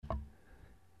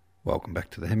Welcome back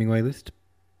to the Hemingway List,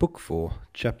 Book 4,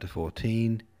 Chapter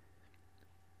 14.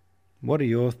 What are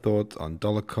your thoughts on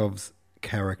Dolokov's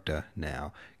character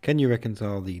now? Can you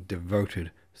reconcile the devoted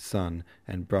son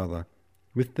and brother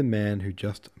with the man who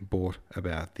just brought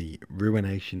about the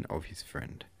ruination of his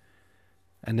friend?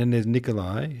 And then there's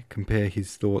Nikolai. Compare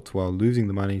his thoughts while losing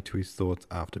the money to his thoughts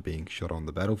after being shot on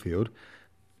the battlefield.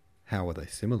 How are they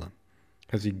similar?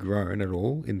 Has he grown at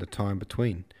all in the time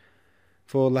between?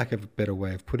 For lack of a better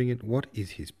way of putting it, what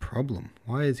is his problem?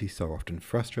 Why is he so often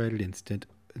frustrated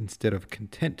instead of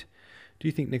content? Do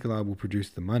you think Nikolai will produce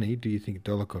the money? Do you think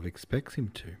Dolokhov expects him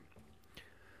to?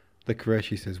 The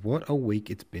Qureshi says, what a week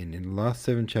it's been. In the last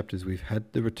 7 chapters we've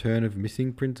had the return of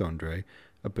missing Prince Andrei,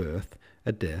 a birth,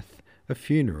 a death, a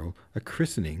funeral, a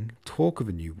christening, talk of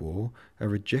a new war, a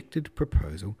rejected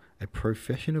proposal, a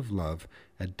profession of love,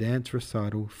 a dance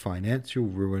recital, financial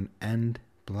ruin, and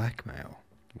blackmail.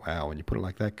 Wow, when you put it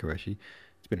like that, Qureshi,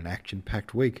 it's been an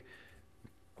action-packed week.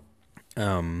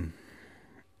 What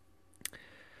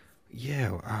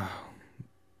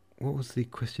was the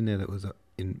question there that was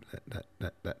in that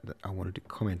I wanted to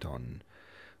comment on?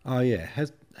 Oh yeah,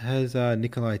 has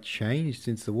Nikolai changed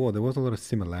since the war? There was a lot of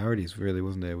similarities, really,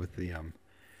 wasn't there, with the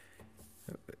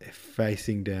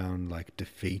facing down like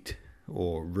defeat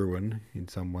or ruin in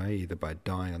some way, either by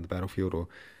dying on the battlefield or,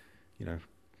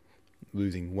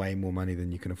 losing way more money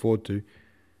than you can afford to.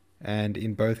 And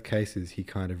in both cases, he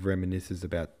kind of reminisces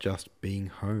about just being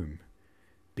home,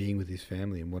 being with his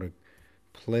family, and what a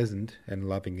pleasant and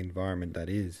loving environment that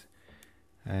is.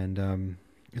 And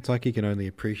it's like he can only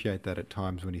appreciate that at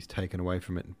times when he's taken away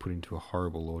from it and put into a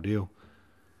horrible ordeal.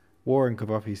 Warren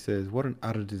Kavafi says, what an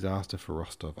utter disaster for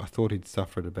Rostov. I thought he'd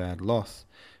suffered a bad loss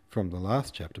from the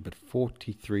last chapter, but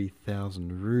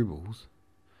 43,000 rubles.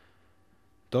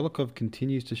 Dolokhov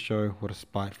continues to show what a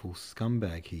spiteful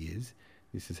scumbag he is.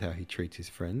 This is how he treats his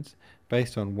friends.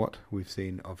 Based on what we've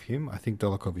seen of him, I think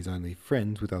Dolokhov is only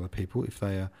friends with other people if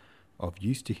they are of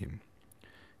use to him.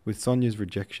 With Sonia's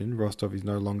rejection, Rostov is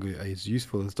no longer as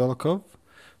useful as Dolokhov.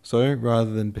 So,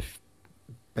 rather than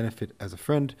benefit as a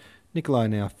friend, Nikolai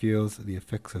now feels the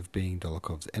effects of being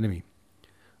Dolokhov's enemy.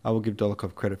 I will give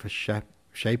Dolokhov credit for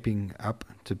shaping up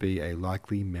to be a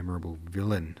likely memorable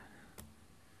villain.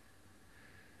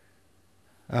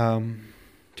 To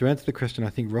answer the question, I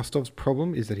think Rostov's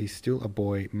problem is that he's still a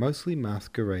boy, mostly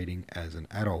masquerading as an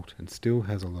adult, and still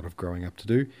has a lot of growing up to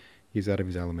do. He's out of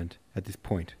his element at this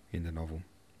point in the novel.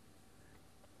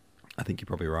 I think you're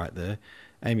probably right there.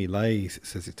 Amy Lays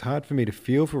says, it's hard for me to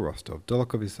feel for Rostov.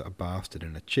 Dolokhov is a bastard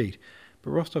and a cheat,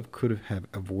 but Rostov could have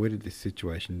avoided this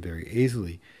situation very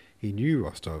easily. He knew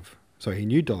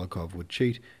Dolokhov would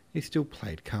cheat, and he still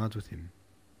played cards with him.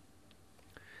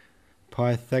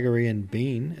 Pythagorean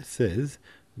Bean says,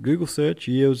 Google search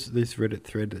yields this Reddit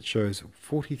thread that shows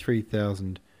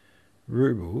 43,000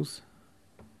 rubles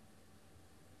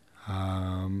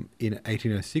in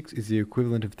 1806 is the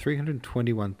equivalent of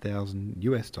 321,000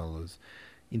 US dollars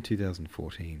in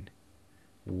 2014.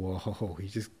 Whoa, he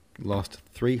just lost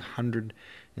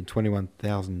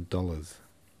 $321,000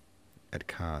 at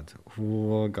cards.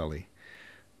 Whoa, golly.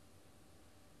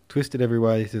 Twisted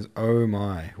Everyway says, oh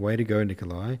my, way to go,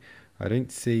 Nikolai. I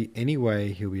don't see any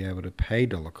way he'll be able to pay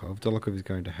Dolokhov. Dolokhov is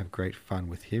going to have great fun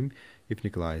with him if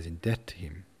Nikolai is in debt to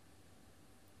him.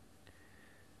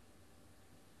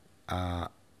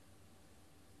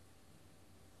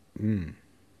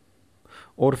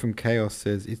 Order from Chaos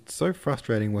says, it's so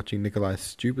frustrating watching Nikolai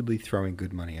stupidly throwing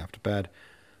good money after bad.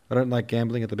 I don't like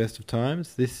gambling at the best of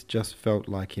times. This just felt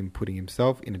like him putting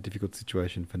himself in a difficult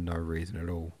situation for no reason at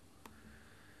all.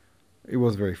 It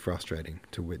was very frustrating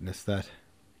to witness that.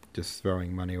 Just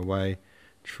throwing money away,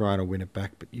 trying to win it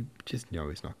back, but you just know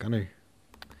he's not going to.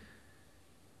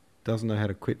 Doesn't know how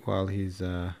to quit while he's,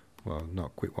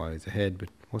 not quit while he's ahead, but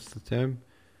what's the term?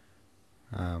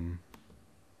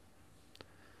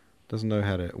 Doesn't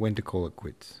know when to call it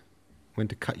quits. When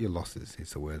to cut your losses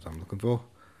is the word I'm looking for.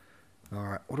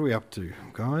 Alright, what are we up to,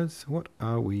 guys? What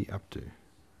are we up to?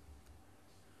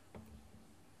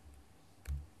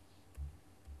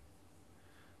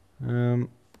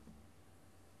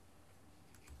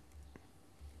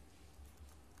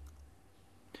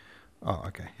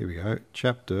 Okay, here we go.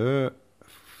 Chapter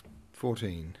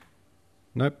 14.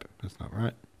 Nope, that's not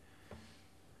right.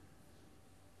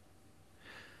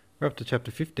 We're up to chapter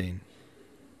 15.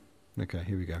 Okay,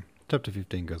 here we go. Chapter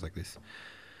 15 goes like this.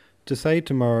 To say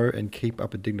tomorrow and keep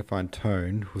up a dignified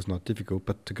tone was not difficult,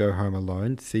 but to go home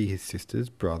alone, see his sisters,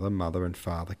 brother, mother and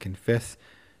father confess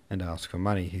and ask for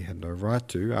money he had no right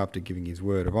to after giving his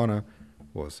word of honour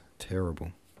was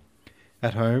terrible.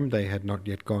 At home, they had not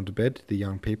yet gone to bed, the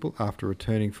young people, after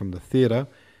returning from the theatre,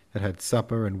 had had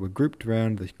supper and were grouped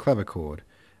round the clavichord.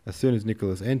 As soon as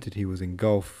Nicholas entered, he was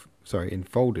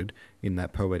enfolded in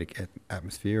that poetic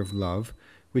atmosphere of love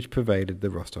which pervaded the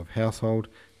Rostov household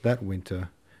that winter,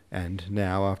 and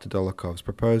now, after Dólokhov's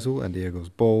proposal and Iegel's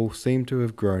ball, seemed to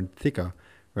have grown thicker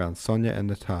round Sonia and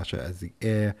Natasha as the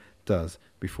air does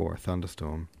before a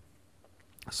thunderstorm.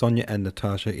 Sonia and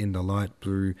Natasha, in the light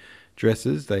blue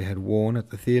dresses they had worn at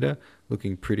the theatre,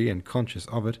 looking pretty and conscious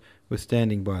of it, were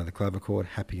standing by the clavichord,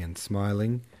 happy and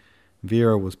smiling.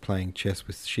 Vera was playing chess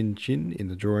with Shin-Shin in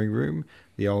the drawing-room.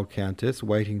 The old countess,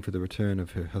 waiting for the return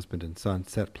of her husband and son,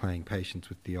 sat playing patience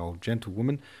with the old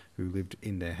gentlewoman who lived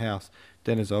in their house.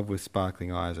 Denisov, with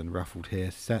sparkling eyes and ruffled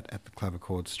hair, sat at the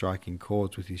clavichord striking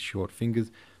chords with his short fingers,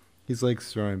 his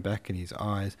legs thrown back and his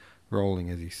eyes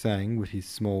rolling as he sang, with his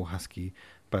small, husky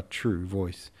but true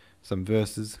voice, some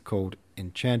verses called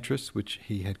Enchantress, which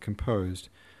he had composed,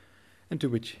 and to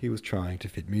which he was trying to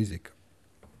fit music.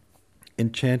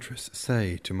 Enchantress,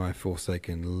 say to my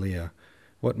forsaken Lear,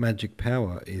 what magic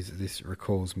power is this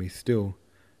recalls me still?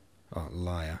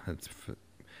 Lyre.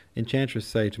 Enchantress,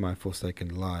 say to my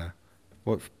forsaken lyre,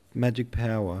 what magic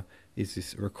power is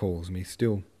this recalls me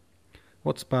still?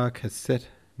 What spark has set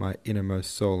my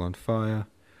innermost soul on fire?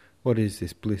 What is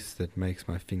this bliss that makes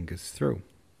my fingers thrill?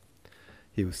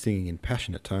 He was singing in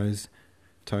passionate tones,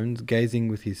 gazing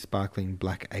with his sparkling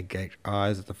black agate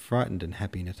eyes at the frightened and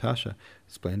happy Natasha.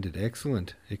 Splendid,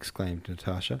 excellent, exclaimed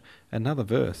Natasha. Another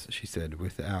verse, she said,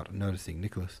 without noticing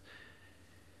Nicholas.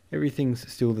 Everything's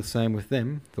still the same with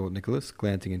them, thought Nicholas,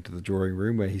 glancing into the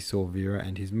drawing-room where he saw Vera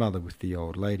and his mother with the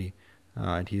old lady.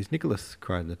 And here's Nicholas,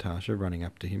 cried Natasha, running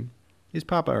up to him. Is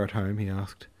Papa at home? He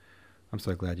asked. I'm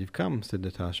so glad you've come, said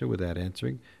Natasha, without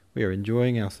answering. We are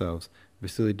enjoying ourselves.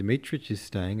 Vasily Dmitrich is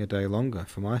staying a day longer,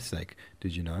 for my sake.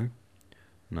 Did you know?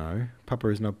 No, Papa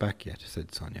is not back yet,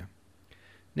 said Sonia.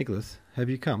 Nicholas, have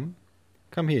you come?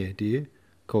 Come here, dear,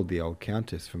 called the old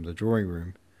countess from the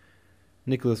drawing-room.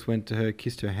 Nicholas went to her,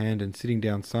 kissed her hand, and sitting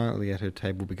down silently at her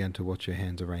table began to watch her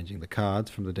hands arranging the cards.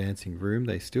 From the dancing-room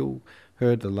they still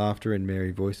heard the laughter and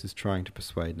merry voices trying to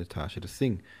persuade Natasha to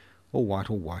sing. All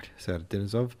right, shouted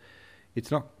Denisov.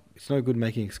 It's no good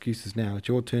making excuses now. It's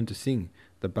your turn to sing.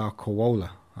 The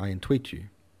Barcarola, I entreat you.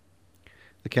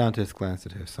 The countess glanced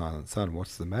at her silent son.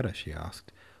 What's the matter? She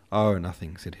asked. Oh,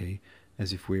 nothing, said he,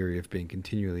 as if weary of being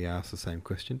continually asked the same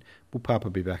question. Will Papa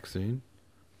be back soon?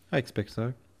 I expect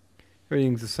so.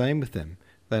 Everything's the same with them.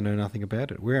 They know nothing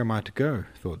about it. Where am I to go?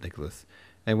 Thought Nicholas,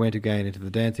 and went again into the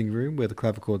dancing-room where the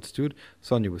clavichord stood.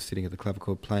 Sonia was sitting at the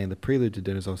clavichord playing the prelude to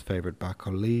Denisov's favourite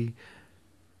Barcarola.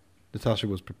 Natasha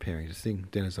was preparing to sing.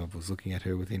 Denisov was looking at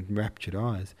her with enraptured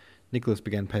eyes. Nicholas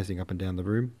began pacing up and down the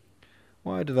room.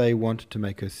 Why do they want to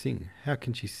make her sing? How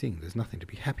can she sing? There's nothing to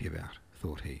be happy about,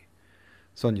 thought he.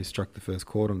 Sonia struck the first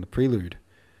chord on the prelude.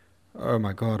 Oh,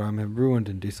 my God, I'm a ruined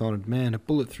and dishonoured man. A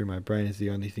bullet through my brain is the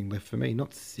only thing left for me,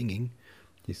 not singing.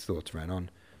 His thoughts ran on.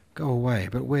 Go away,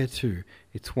 but where to?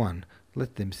 It's one.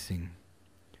 Let them sing.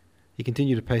 He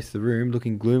continued to pace the room,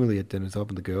 looking gloomily at Denisov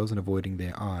and the girls and avoiding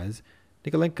their eyes.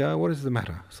 Nikolenka, what is the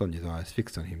matter? Sonia's eyes,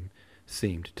 fixed on him,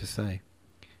 seemed to say.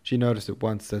 She noticed at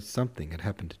once that something had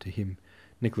happened to him.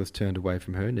 Nicholas turned away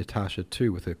from her. Natasha,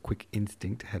 too, with her quick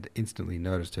instinct, had instantly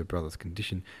noticed her brother's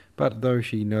condition, but though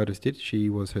she noticed it, she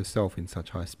was herself in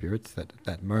such high spirits that at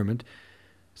that moment,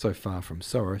 so far from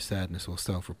sorrow, sadness, or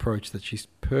self-reproach, that she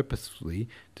purposely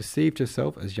deceived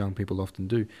herself, as young people often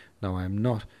do. No, I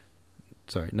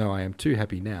am too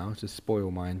happy now to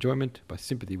spoil my enjoyment by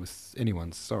sympathy with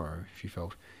anyone's sorrow, she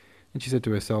felt. And she said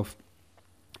to herself,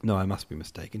 no, I must be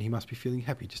mistaken. He must be feeling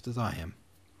happy just as I am.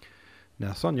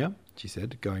 Now, Sonia, she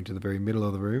said, going to the very middle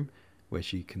of the room, where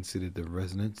she considered the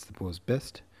resonance was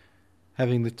best.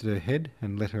 Having lifted her head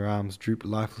and let her arms droop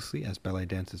lifelessly, as ballet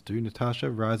dancers do, Natasha,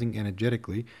 rising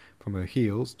energetically from her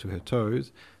heels to her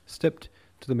toes, stepped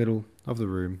to the middle of the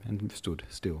room and stood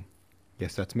still.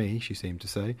 Yes, that's me, she seemed to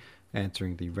say,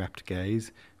 answering the rapt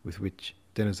gaze with which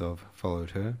Denisov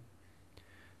followed her.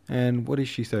 And what is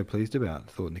she so pleased about?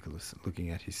 Thought Nicholas, looking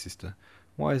at his sister.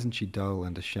 Why isn't she dull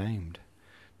and ashamed?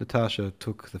 Natasha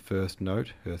took the first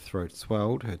note. Her throat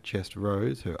swelled, her chest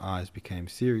rose, her eyes became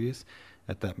serious.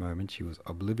 At that moment she was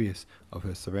oblivious of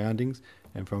her surroundings,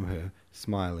 and from her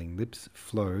smiling lips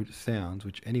flowed sounds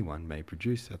which anyone may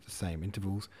produce at the same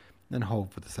intervals and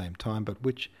hold for the same time, but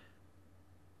which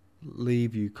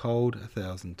leave you cold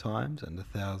 1,000 times, and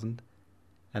 1,000,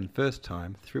 and first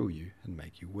time thrill you and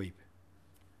make you weep.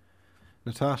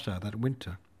 Natasha that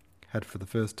winter had for the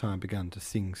first time begun to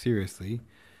sing seriously,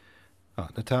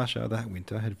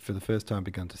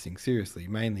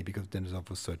 mainly because Denisov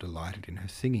was so delighted in her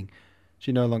singing.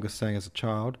 She no longer sang as a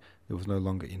child. There was no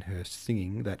longer in her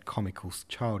singing that comical,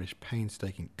 childish,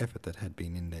 painstaking effort that had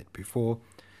been in it before,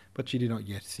 but she did not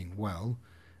yet sing well.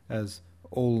 As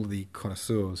all the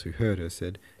connoisseurs who heard her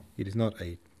said, it is not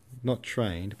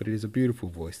trained, but it is a beautiful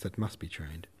voice that must be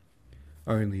trained.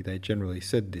 Only they generally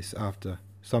said this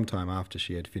some time after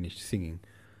she had finished singing,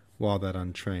 while that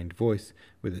untrained voice,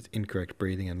 with its incorrect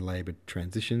breathing and laboured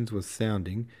transitions, was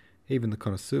sounding. Even the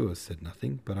connoisseurs said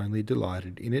nothing, but only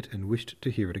delighted in it and wished to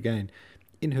hear it again.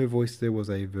 In her voice there was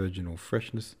a virginal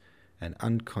freshness, an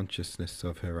unconsciousness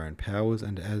of her own powers,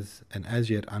 and an as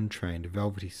yet untrained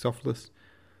velvety softness,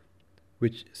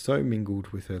 which so mingled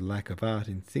with her lack of art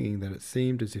in singing that it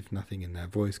seemed as if nothing in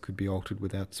that voice could be altered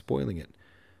without spoiling it.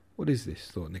 What is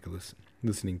this? Thought Nicholas,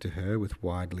 listening to her with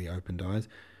widely opened eyes.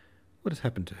 What has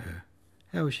happened to her?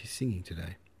 How is she singing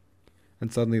today?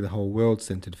 And suddenly the whole world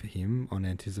centred for him on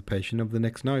anticipation of the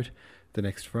next note, the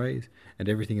next phrase, and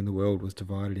everything in the world was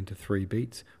divided into 3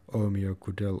 beats. O mio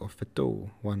crudel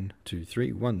affetto. 1, 2,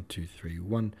 3, 1, 2, 3,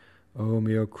 1. O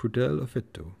mio crudel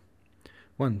affetto.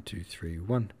 1, 2, 3,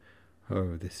 1.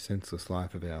 Oh, this senseless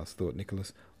life of ours, thought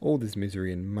Nicholas. All this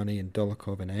misery and money and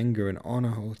Dolokhov and anger and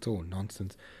honour, oh, it's all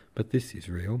nonsense. But this is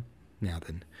real. Now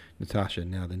then, Natasha,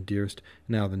 now then, dearest,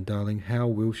 now then, darling, how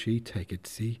will she take it?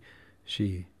 See,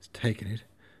 she's taken it.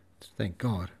 Thank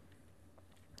God.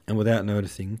 And without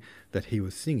noticing that he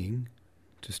was singing,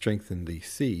 to strengthen the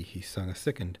C, he sung a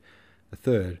second, a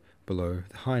third, below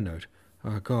the high note.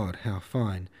 Oh, God, how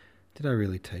fine! Did I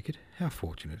really take it? How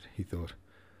fortunate, he thought.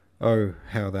 Oh,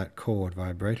 how that chord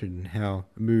vibrated, and how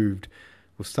moved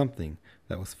was something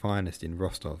that was finest in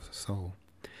Rostov's soul.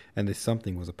 And this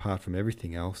something was apart from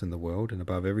everything else in the world, and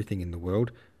above everything in the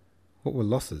world. What were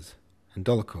losses, and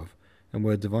Dolokhov, and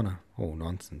words of honour? All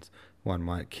nonsense. One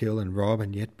might kill and rob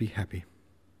and yet be happy.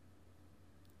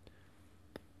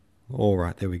 All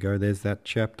right, there we go. There's that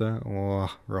chapter.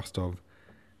 Oh, Rostov,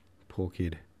 poor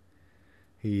kid.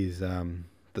 He's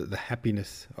the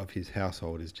happiness of his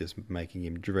household is just making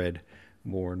him dread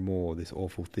more and more this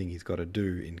awful thing he's got to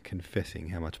do in confessing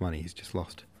how much money he's just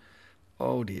lost.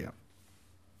 Oh dear.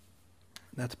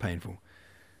 That's painful.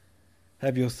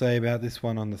 Have your say about this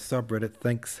one on the subreddit.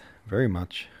 Thanks very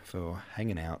much for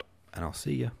hanging out, and I'll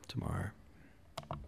see you tomorrow.